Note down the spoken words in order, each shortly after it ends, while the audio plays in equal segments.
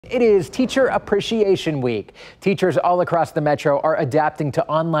It is Teacher Appreciation Week. Teachers all across the metro are adapting to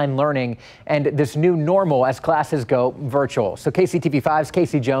online learning and this new normal as classes go virtual. So KCTV5's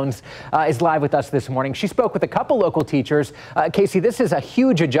Casey Jones is live with us this morning. She spoke with a couple local teachers. Casey, this is a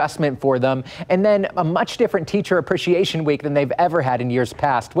huge adjustment for them and then a much different Teacher Appreciation Week than they've ever had in years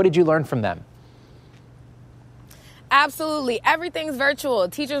past. What did you learn from them? Absolutely. Everything's virtual.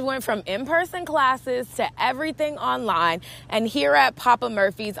 Teachers went from in-person classes to everything online. And here at Papa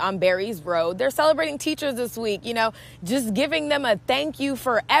Murphy's on Barry's Road, they're celebrating teachers this week, just giving them a thank you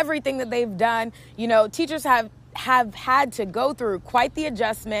for everything that they've done. Teachers have had to go through quite the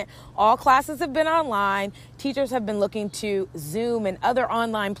adjustment. All classes have been online. Teachers have been looking to Zoom and other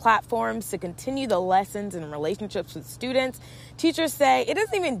online platforms to continue the lessons and relationships with students. Teachers say it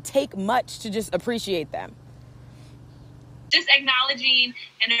doesn't even take much to just appreciate them. Just acknowledging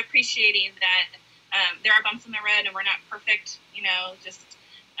and appreciating that there are bumps in the road and we're not perfect,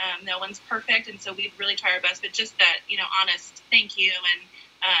 no one's perfect. And so we really try our best, but just that, honest thank you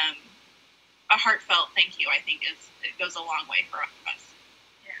and a heartfelt thank you, I think it goes a long way for us.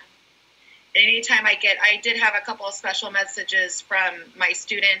 Yeah. Anytime I did have a couple of special messages from my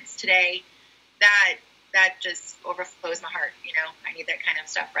students today that just overflows my heart. I need that kind of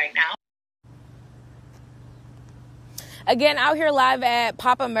stuff right now. Again, out here live at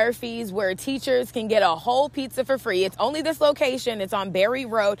Papa Murphy's where teachers can get a whole pizza for free. It's only this location. It's on Barry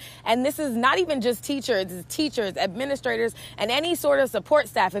Road. And this is not even just teachers. It's teachers, administrators, and any sort of support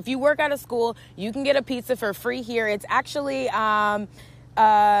staff. If you work at a school, you can get a pizza for free here. It's actually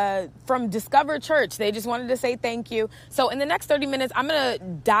from Discover Church. They just wanted to say thank you. So in the next 30 minutes, I'm going to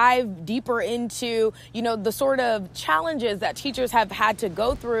dive deeper into, the sort of challenges that teachers have had to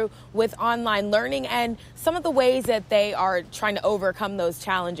go through with online learning and some of the ways that they are trying to overcome those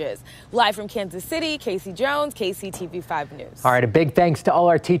challenges. Live from Kansas City, Casey Jones, KCTV5 News. All right, a big thanks to all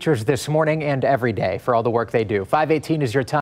our teachers this morning and every day for all the work they do. 5:18 is your time.